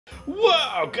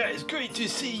Wow, guys, great to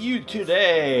see you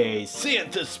today.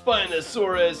 Santa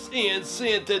Spinosaurus and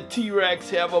Santa T-Rex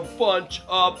have a bunch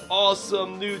of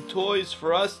awesome new toys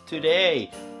for us today.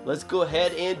 Let's go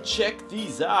ahead and check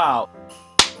these out.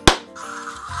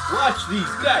 Watch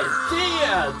these guys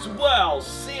dance while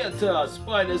Santa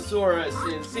Spinosaurus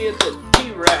and Santa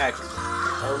T-Rex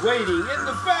are waiting in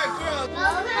the background.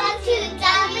 Welcome to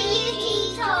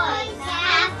WDToys.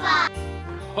 Have fun.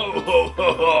 Ho ho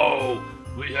ho ho!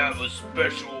 We have a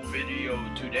special video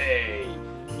today.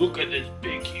 Look at this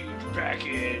big huge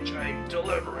package I'm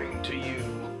delivering to you.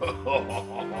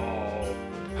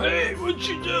 Hey, what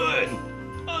you doing?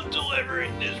 I'm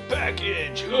delivering this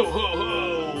package. Ho ho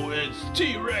ho! It's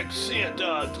T-Rex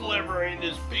Santa delivering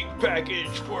this big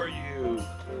package for you.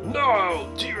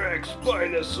 No, T-Rex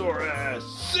Spinosaurus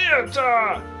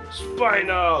Santa!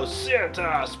 Spino,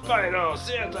 Santa, Spino,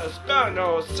 Santa,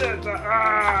 Spino, Santa,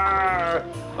 ah!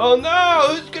 Oh no,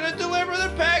 who's gonna deliver the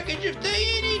package if they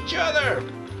eat each other?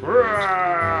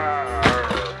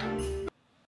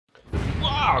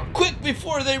 Wow, quick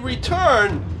before they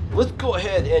return, let's go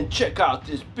ahead and check out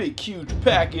this big huge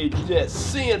package that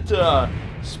Santa,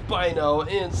 Spino,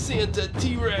 and Santa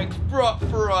T-Rex brought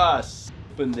for us.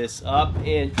 Open this up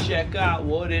and check out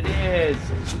what it is.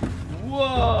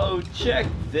 Whoa, check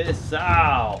this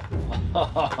out.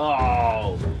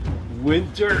 Oh,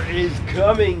 winter is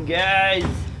coming, guys.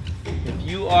 If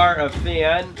you are a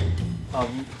fan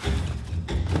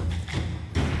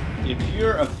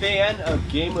of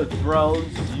Game of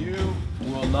Thrones, you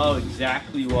will know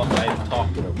exactly what I'm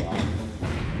talking about.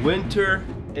 Winter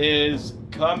is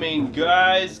coming,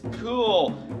 guys.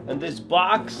 Cool. And this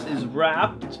box is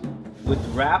wrapped with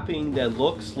wrapping that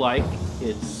looks like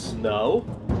it's snow.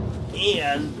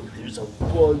 And there's a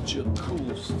bunch of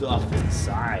cool stuff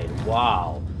inside.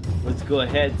 Wow. Let's go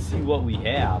ahead and see what we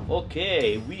have.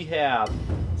 Okay, we have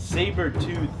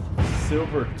Sabretooth,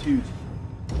 Silvertooth,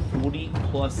 40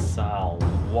 plus sound.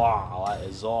 Wow, that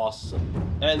is awesome.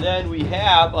 And then we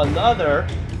have another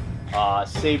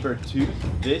Sabretooth.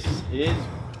 This is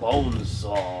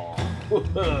Bonesaw.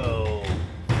 Whoa.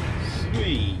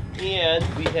 Sweet. And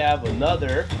we have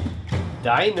another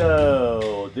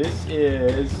Dino. This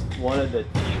is one of the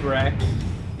T-Rex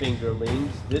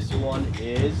Fingerlings. This one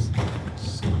is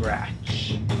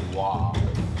Scratch. Wow.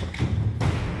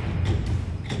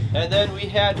 And then we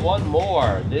had one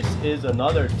more. This is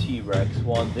another T-Rex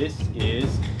one. This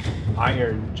is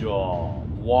Iron Jaw.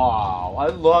 Wow. I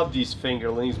love these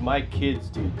Fingerlings. My kids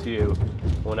do too.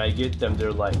 When I get them,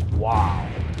 they're like, wow.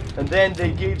 And then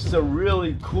they gave some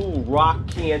really cool rock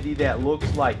candy that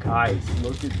looks like ice.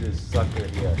 Look at this sucker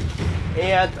here.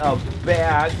 And a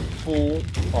bag full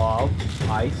of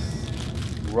ice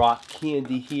rock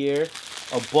candy here.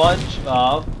 A bunch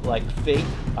of like fake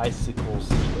icicles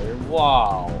here.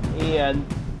 Wow. And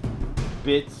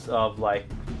bits of like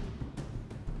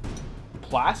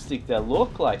plastic that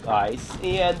look like ice.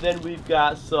 And then we've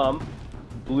got some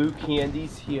blue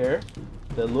candies here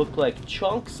that look like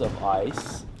chunks of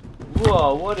ice.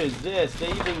 Whoa, what is this? They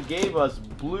even gave us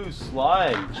blue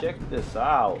slime. Check this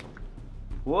out.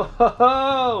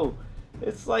 Whoa!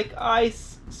 It's like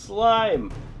ice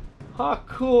slime. How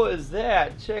cool is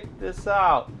that? Check this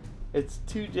out. It's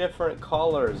two different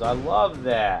colors. I love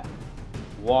that.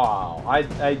 Wow.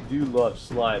 I do love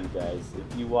slime, guys.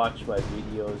 If you watch my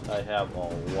videos, I have a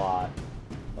lot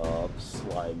of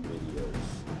slime videos.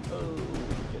 Oh,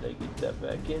 can I get that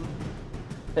back in?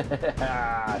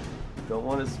 Don't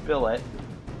want to spill it.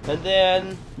 And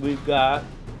then we've got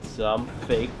some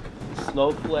fake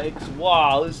snowflakes.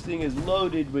 Wow, this thing is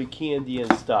loaded with candy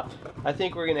and stuff. I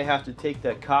think we're gonna have to take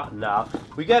that cotton out.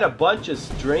 We got a bunch of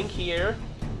string here.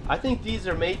 I think these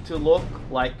are made to look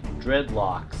like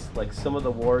dreadlocks. Like some of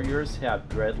the warriors have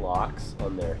dreadlocks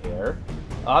on their hair.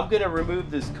 I'm gonna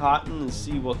remove this cotton and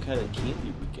see what kind of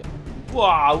candy we get.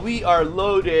 Wow, we are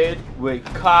loaded with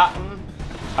cotton.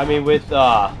 I mean with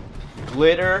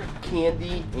glitter,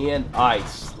 candy, and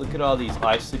ice. Look at all these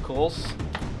icicles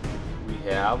we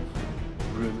have.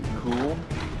 Really cool.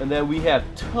 And then we have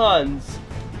tons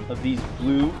of these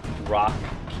blue rock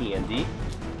candy.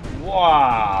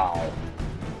 Wow.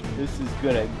 This is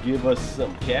gonna give us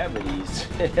some cavities.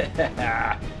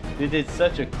 They did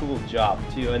such a cool job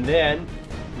too. And then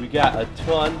we got a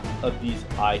ton of these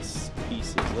ice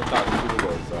pieces. Look how cool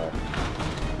those are.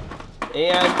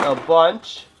 And a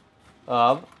bunch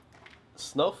of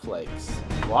snowflakes.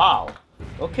 Wow.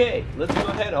 Okay, let's go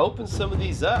ahead and open some of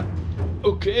these up.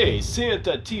 Okay,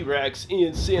 Santa T-Rex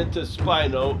and Santa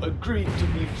Spino agreed to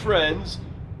be friends,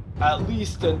 at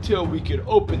least until we could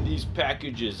open these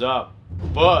packages up.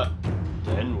 But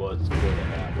then what's going to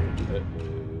happen?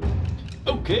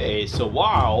 Okay, so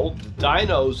while the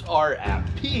dinos are at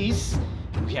peace,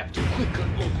 we have to quickly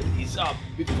open these up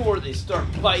before they start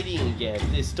fighting again.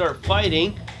 If they start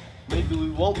fighting, maybe we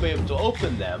won't be able to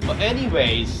open them. But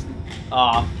anyways,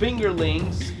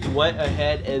 Fingerlings went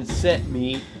ahead and sent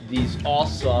me these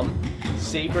awesome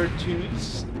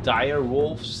Sabretooths,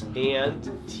 Direwolves,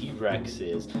 and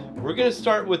T-Rexes. We're going to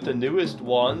start with the newest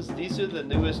ones. These are the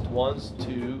newest ones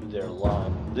to their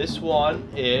line. This one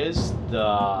is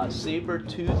the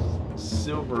Sabretooth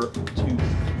Silvertooth.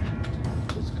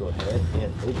 Let's go ahead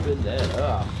and open that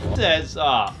up. It says,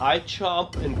 I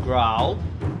chomp and growl.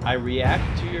 I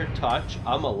react to your touch.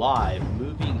 I'm alive,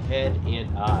 moving head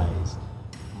and eyes.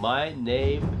 My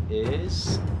name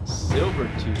is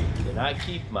Silvertooth, and I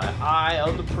keep my eye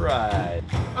on the prize.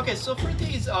 Okay, so for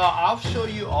these, I'll show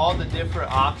you all the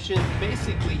different options.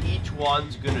 Basically, each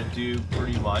one's gonna do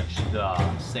pretty much the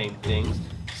same things.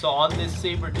 So on this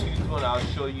Sabretooth one, I'll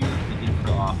show you the different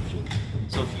options.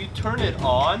 So if you turn it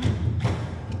on, it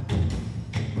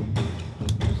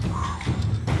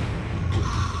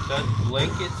does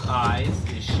blink its eyes,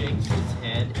 it shakes its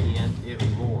head, and it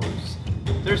roars.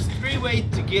 There's 3 ways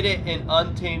to get it in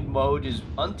Untamed mode.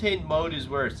 Untamed mode is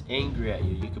where it's angry at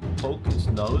you. You can poke its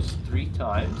nose 3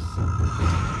 times.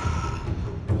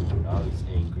 Now he's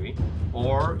angry.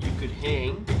 Or you could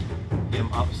hang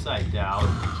him upside down.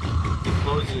 He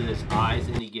closes his eyes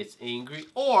and he gets angry.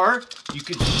 Or you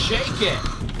could shake it.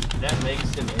 That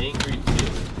makes him angry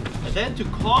too. And then to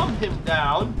calm him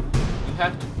down, you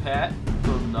have to pat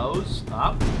from nose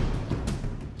up.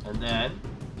 And then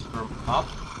from up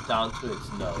down to its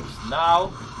nose.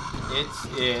 Now it's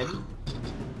in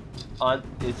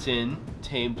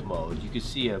tamed mode. You can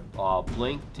see it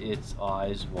blinked its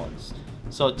eyes once.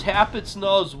 So tap its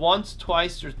nose once,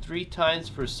 twice, or 3 times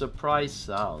for surprise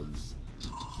sounds.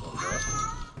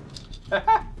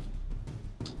 Yeah,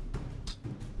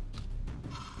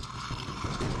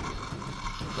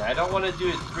 I don't want to do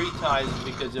it 3 times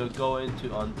because it'll go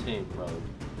into Untamed mode.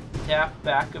 Tap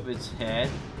back of its head.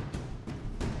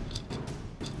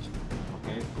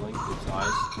 Okay, blink its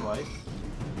eyes twice.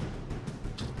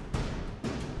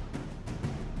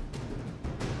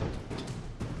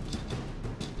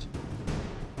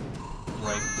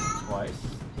 Blink twice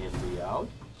and be out.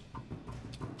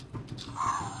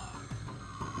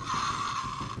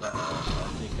 I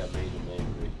think I made him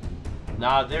angry.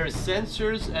 Now there's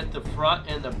sensors at the front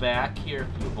and the back here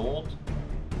if you hold.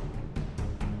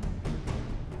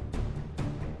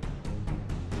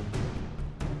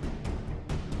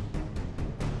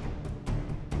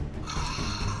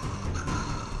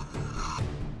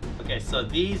 Okay, so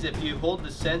these, if you hold the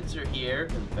sensor here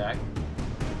in the back.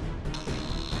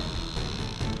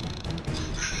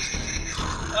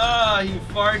 Ah, he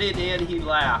farted and he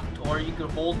laughed. Or you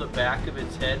could hold the back of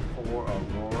its head for a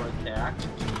roar attack.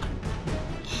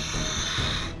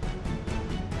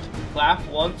 Clap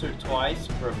once or twice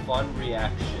for fun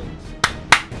reactions.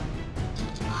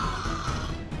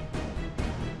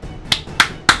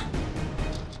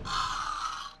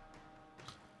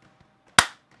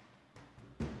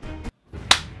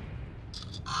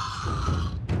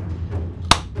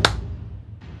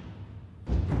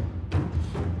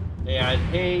 And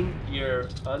hang your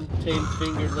Untamed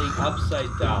Fingerling upside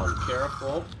down.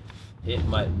 Careful, it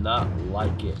might not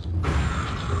like it.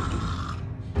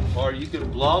 Or you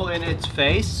can blow in its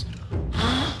face.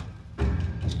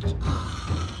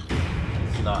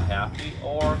 It's not happy.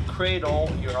 Or cradle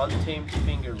your Untamed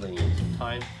Fingerling.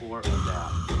 Time for a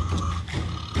nap.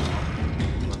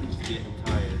 He's getting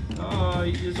tired. Oh,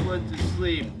 he just went to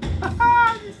sleep.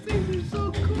 These things are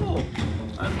so cool.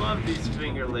 I love these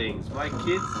Fingerlings. My kids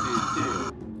do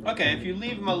too. Okay, if you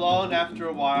leave them alone after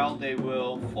a while, they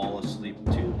will fall asleep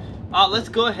too. Let's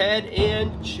go ahead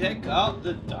and check out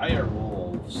the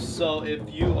Direwolves. So if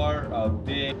you are a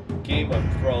big Game of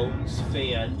Thrones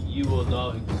fan, you will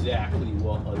know exactly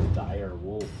what a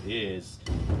Direwolf is.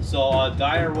 So a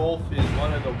Direwolf is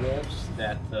one of the wolves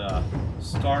that the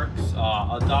Starks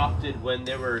adopted when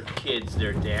they were kids.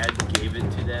 Their dad gave it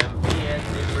to them and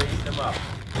they raised them up.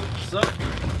 So,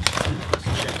 let's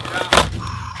check it out.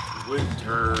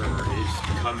 Winter is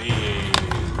coming.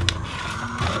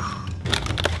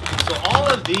 So all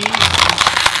of these,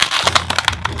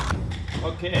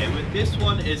 okay, with this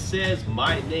one it says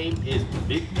my name is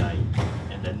midnight,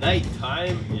 and the night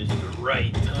time is the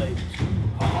right time to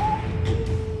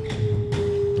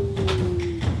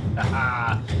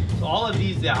So all of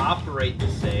these, they operate the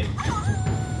same.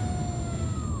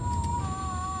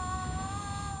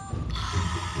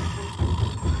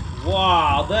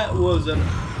 Wow, that was an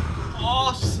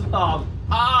awesome!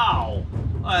 Ow!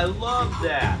 I love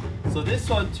that. So this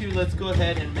one too, let's go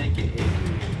ahead and make it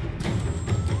angry.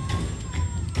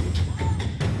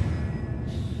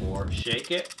 Or shake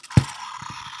it.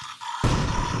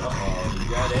 Uh-oh, he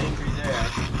got angry there.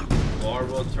 Or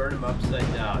we'll turn him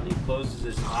upside down. He closes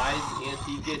his eyes and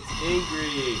he gets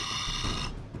angry.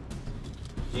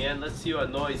 And let's see what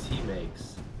noise he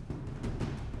makes.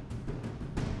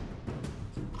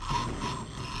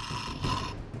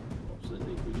 Oops, I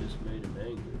think we just made him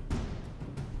angry.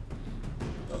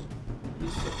 Oh,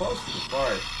 he's supposed to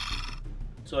fart.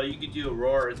 So you could do a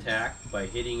roar attack by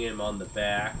hitting him on the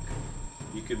back.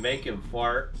 You could make him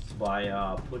fart by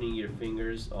putting your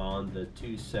fingers on the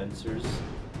two sensors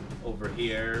over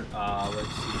here.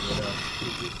 Let's see what else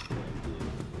could this guy do.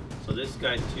 So this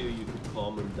guy too, you could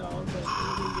calm him down by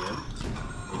holding him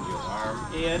in your arm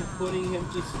and putting him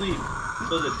to sleep.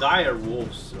 So the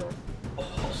Direwolves are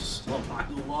awesome. I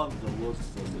love the looks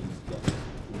of these guys.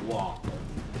 Wow.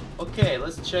 Okay,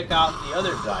 let's check out the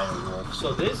other Direwolf.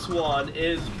 So this one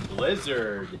is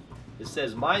Blizzard. It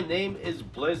says, my name is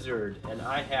Blizzard, and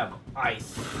I have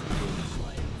ice in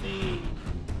my veins.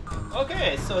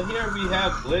 Okay, so here we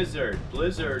have Blizzard.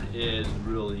 Blizzard is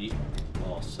really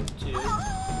awesome too.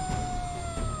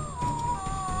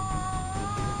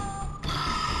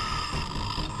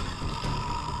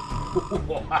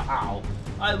 Wow,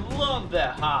 I love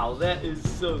that howl. That is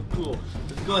so cool.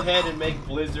 Let's go ahead and make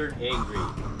Blizzard angry.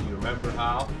 Do you remember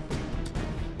how?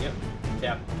 Yep,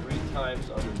 tap 3 times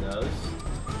on the nose.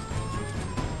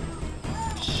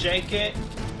 Shake it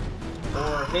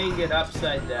or hang it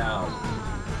upside down.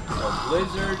 So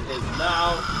Blizzard is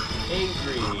now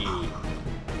angry.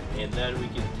 And then we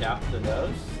can tap the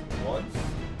nose once,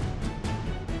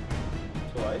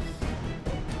 twice.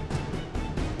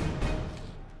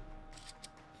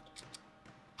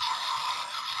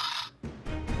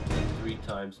 And 3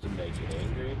 times to make it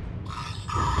angry.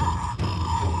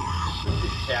 We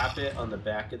can tap it on the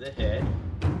back of the head.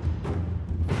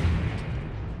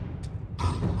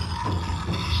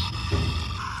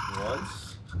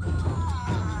 Once,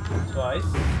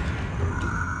 twice,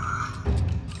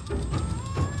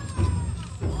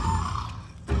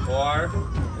 or if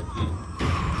you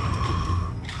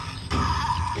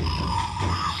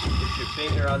put your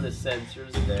finger on the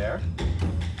sensors there.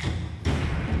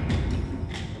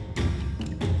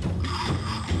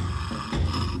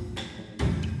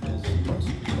 It's supposed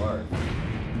to be hard.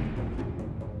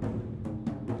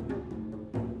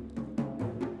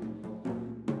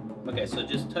 Okay, so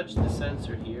just touch the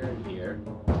sensor here and here.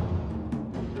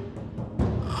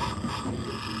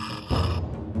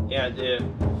 And it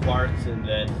farts and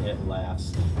then it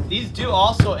laughs. These do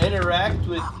also interact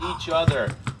with each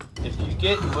other. If you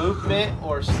get movement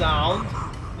or sound,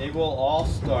 they will all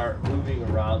start moving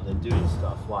around and doing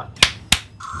stuff. Watch.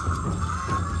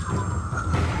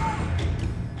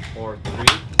 Or 3.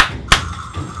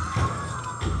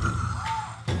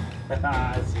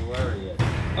 That's hilarious.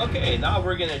 Okay, now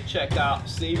we're gonna check out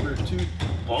Sabretooth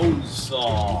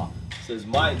Bonesaw. It says,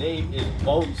 my name is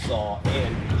Bonesaw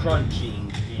and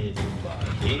crunching is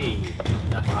my game.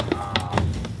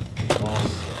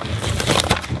 Awesome.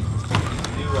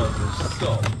 These ones are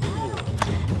so cool.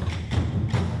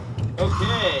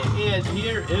 Okay, and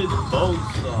here is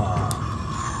Bonesaw.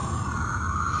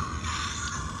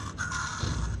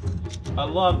 I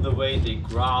love the way they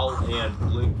growl and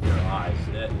blink their eyes.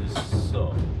 That is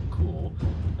so cool.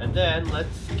 And then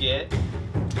let's get,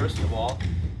 first of all,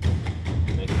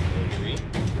 make him angry.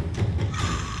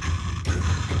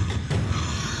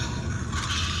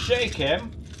 Shake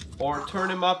him or turn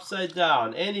him upside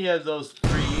down. Any of those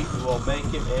 3 will make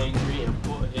him angry and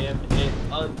put him in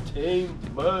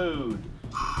Untamed mode.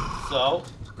 So,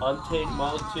 Untamed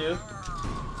mode 2,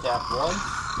 tap once.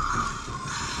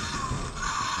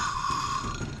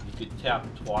 You could tap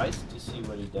twice to see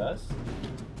what he does.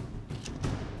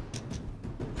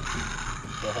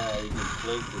 You can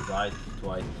blink his eyes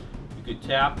twice. You could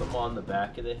tap him on the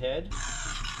back of the head.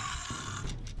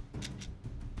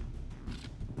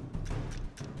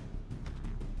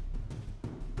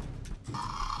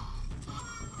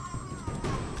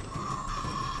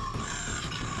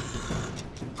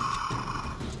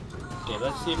 Okay,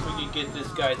 let's see if we can get this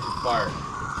guy to fart.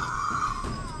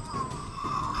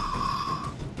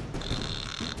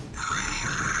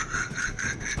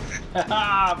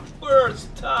 Haha!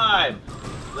 First time!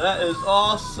 That is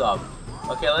awesome.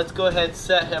 Okay, let's go ahead and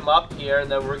set him up here, and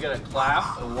then we're gonna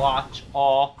clap and watch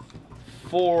all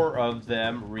 4 of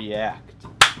them react.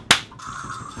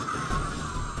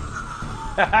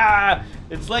 Haha!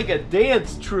 It's like a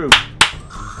dance troupe.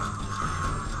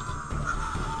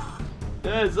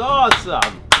 That is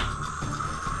awesome.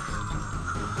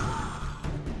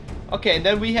 Okay, and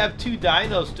then we have 2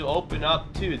 dinos to open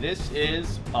up too. This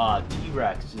is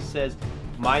T-Rex. It says,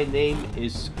 my name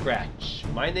is Scratch.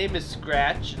 My name is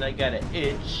Scratch, and I got an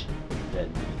itch that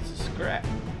needs a scratch.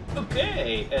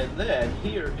 Okay, and then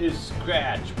here is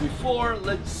Scratch. Before,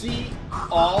 let's see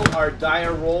all our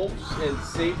Direwolves and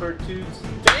Sabretooths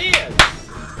dance.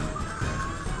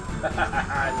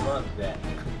 I love that.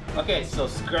 Okay, so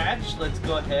Scratch, let's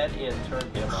go ahead and turn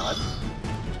him on.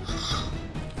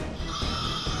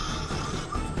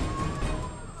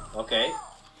 Okay,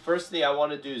 first thing I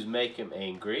want to do is make him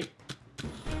angry.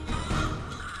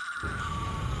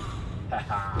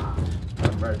 Haha,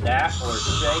 remember that? Or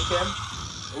shake him.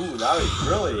 Ooh, now he's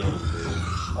really angry.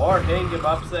 Or hang him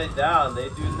upside down. They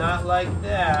do not like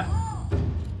that.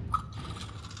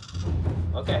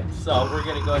 Okay, so we're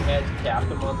going to go ahead and tap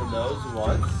him on the nose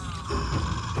once.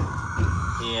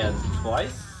 And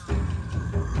twice.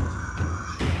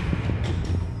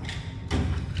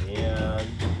 And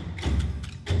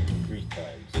 3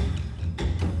 times.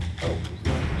 Oh, he's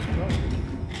not strong.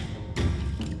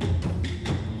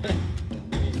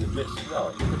 He's a bit slow.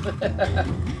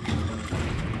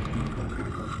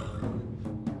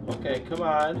 Okay, come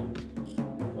on.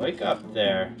 Wake up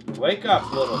there. Wake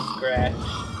up, little Scratch.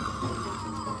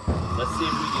 Let's see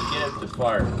if we can get him to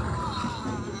fart.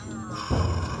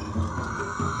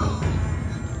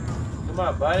 Come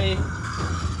on, buddy.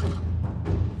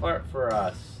 Fart for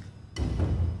us.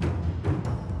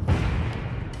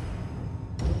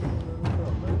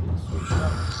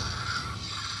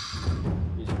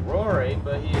 He's roaring,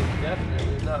 but he is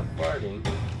definitely not farting.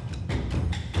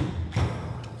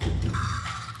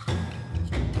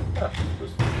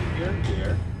 Supposed to be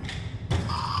here.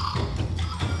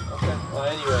 Okay, well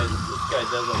anyways, this guy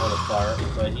doesn't want to fart,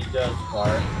 but he does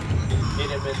fart. Hit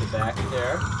him in the back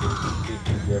there. Do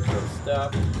different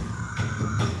stuff.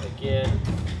 Again.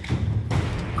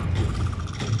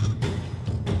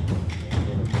 And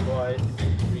hit him twice,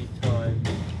 3 times.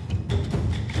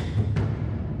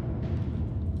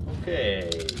 Okay.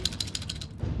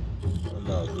 Oh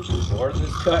no, did we board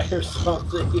this guy or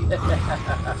something?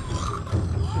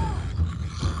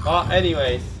 Well,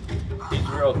 anyways, he's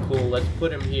real cool. Let's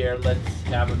put him here. Let's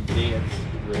have him dance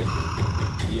with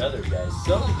the other guys.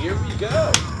 So, here we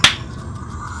go.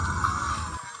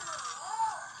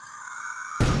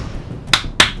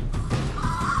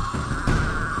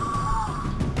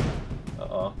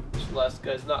 Uh-oh. This last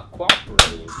guy's not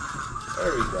cooperating.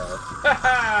 There we go.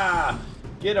 Ha-ha!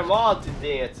 Get them all to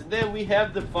dance. And then we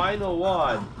have the final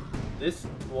one. This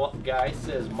guy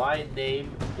says, my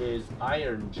name is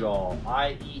Iron Jaw.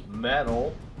 I eat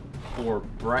metal for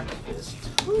breakfast.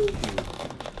 Woo.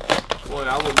 Boy,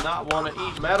 I would not want to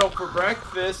eat metal for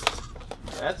breakfast.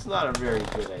 That's not a very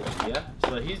good idea.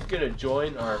 So he's going to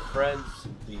join our friends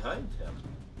behind him.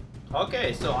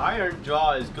 Okay, so Iron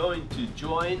Jaw is going to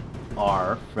join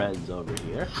our friends over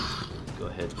here. Go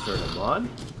ahead and turn him on.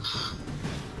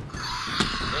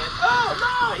 And, oh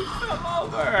no, he fell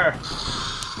over.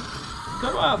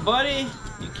 Come on, buddy.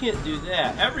 You can't do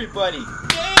that. Everybody,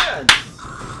 dance!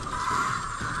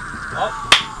 Oh.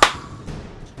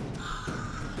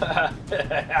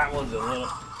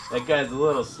 That guy's a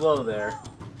little slow there.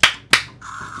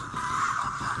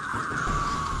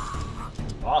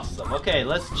 Awesome. Okay,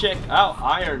 let's check out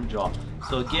Iron Jaw.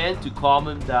 So again, to calm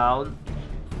him down,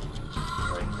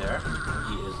 right there.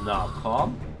 He is now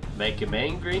calm. Make him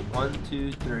angry. 1,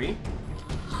 2, 3.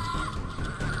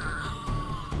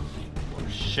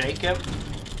 Shake him,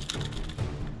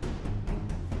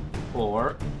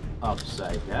 or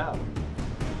upside down.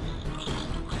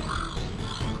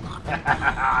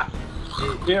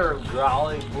 You hear him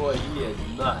growling? Boy, he is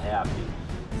not happy.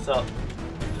 So,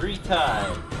 3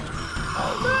 times.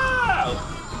 Oh no!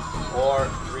 Or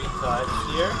 3 times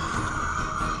here.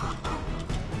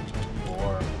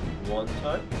 Or 1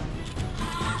 time.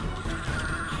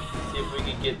 See if we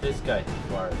can get this guy to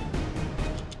fart.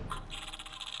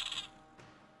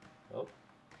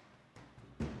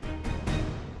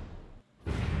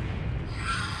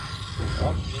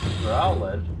 Oh, he's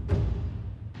growling.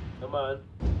 Come on.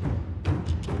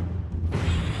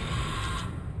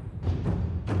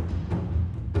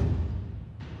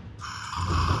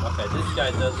 Okay, this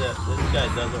guy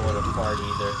doesn't want to fart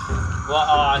either.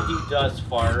 Well, he does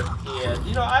fart, and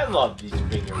you know I love these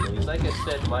fingerlings. Like I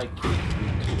said, my kids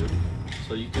do too.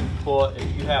 So you can put,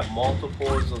 if you have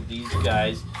multiples of these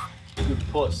guys, you could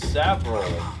put several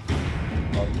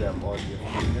of them on your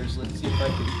fingers. Let's see if I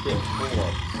can fit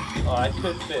 4. Oh, I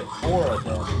could fit 4 of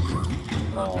them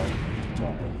on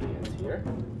my hands here.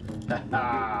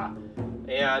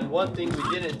 And one thing we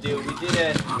didn't do, we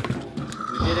didn't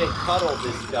cuddle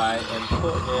this guy and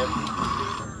put him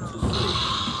to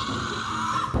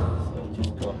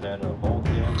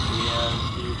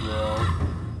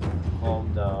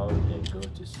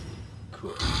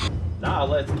Now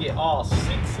let's get all 6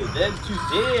 of them to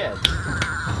dance.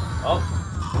 Oh.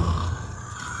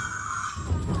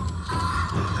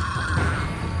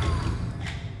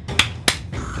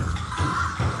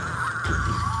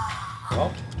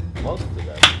 Well, most of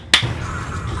them.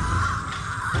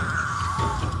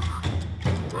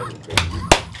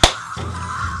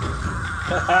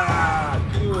 Haha,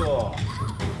 cool.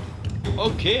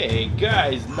 Okay,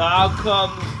 guys, now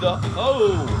comes the...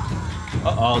 Oh!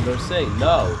 Uh-oh, they're saying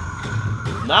no.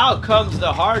 Now comes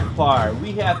the hard part.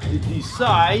 We have to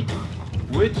decide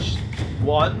which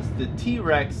ones the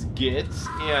T-Rex gets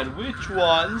and which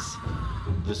ones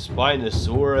the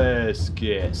Spinosaurus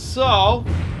gets. So,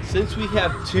 since we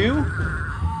have 2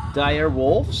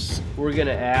 Direwolves, we're going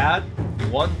to add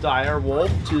 1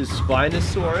 Direwolf to the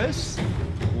Spinosaurus,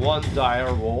 1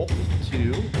 Direwolf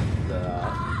to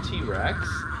the T-Rex,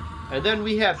 and then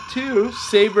we have 2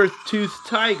 Sabretooth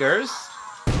tigers.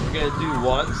 We're going to do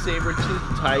 1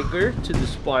 Sabretooth tiger to the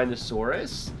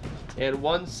Spinosaurus and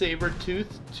 1 Sabretooth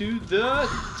to the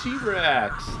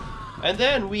T-Rex. And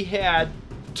then we had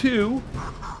 2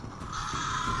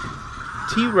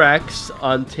 T-Rex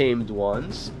untamed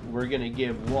ones. We're going to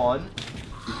give 1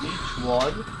 to each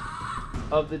one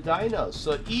of the dinos.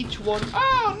 So each one...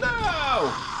 Oh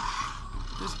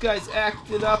no! This guy's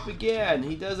acting up again.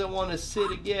 He doesn't want to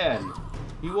sit again.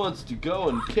 He wants to go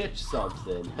and catch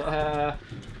something.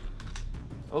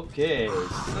 Okay,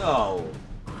 so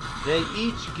they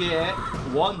each get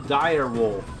 1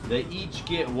 Direwolf. They each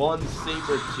get 1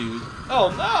 Sabretooth.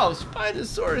 Oh no!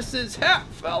 Spinosaurus's hat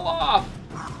fell off!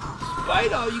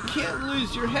 Spino, you can't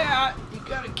lose your hat. You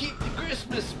gotta keep the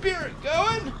Christmas spirit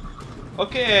going.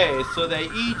 Okay, so they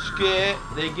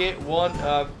get 1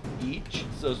 of each.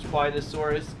 So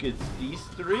Spinosaurus gets these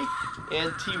 3,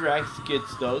 and T-Rex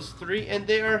gets those 3, and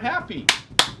they are happy.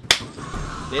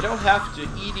 They don't have to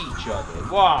eat each other.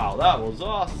 Wow, that was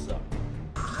awesome.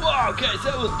 Wow, guys,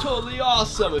 that was totally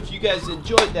awesome. If you guys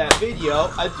enjoyed that video,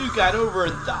 I do got over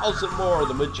 1,000 more.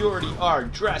 The majority are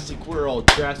Jurassic World,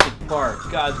 Jurassic Park,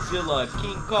 Godzilla,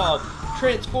 King Kong,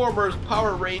 Transformers,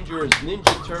 Power Rangers,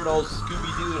 Ninja Turtles,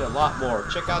 Scooby-Doo, and a lot more.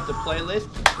 Check out the playlist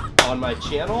on my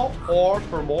channel, or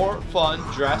for more fun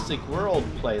Jurassic World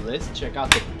playlist, check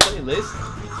out the playlist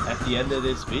at the end of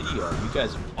this video. You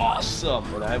guys are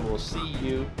awesome, and I will see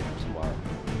you tomorrow.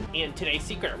 And today's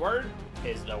secret word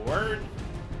is the word...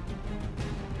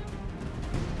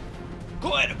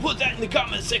 Go ahead and put that in the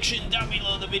comment section down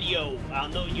below the video. I'll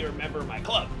know you're a member of my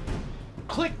club.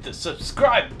 Click the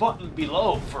subscribe button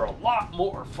below for a lot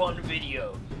more fun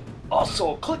video.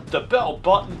 Also, click the bell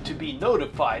button to be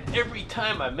notified every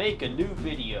time I make a new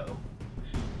video.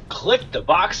 Click the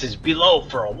boxes below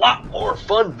for a lot more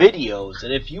fun videos,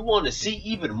 and if you want to see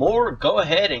even more, go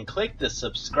ahead and click the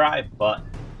subscribe button.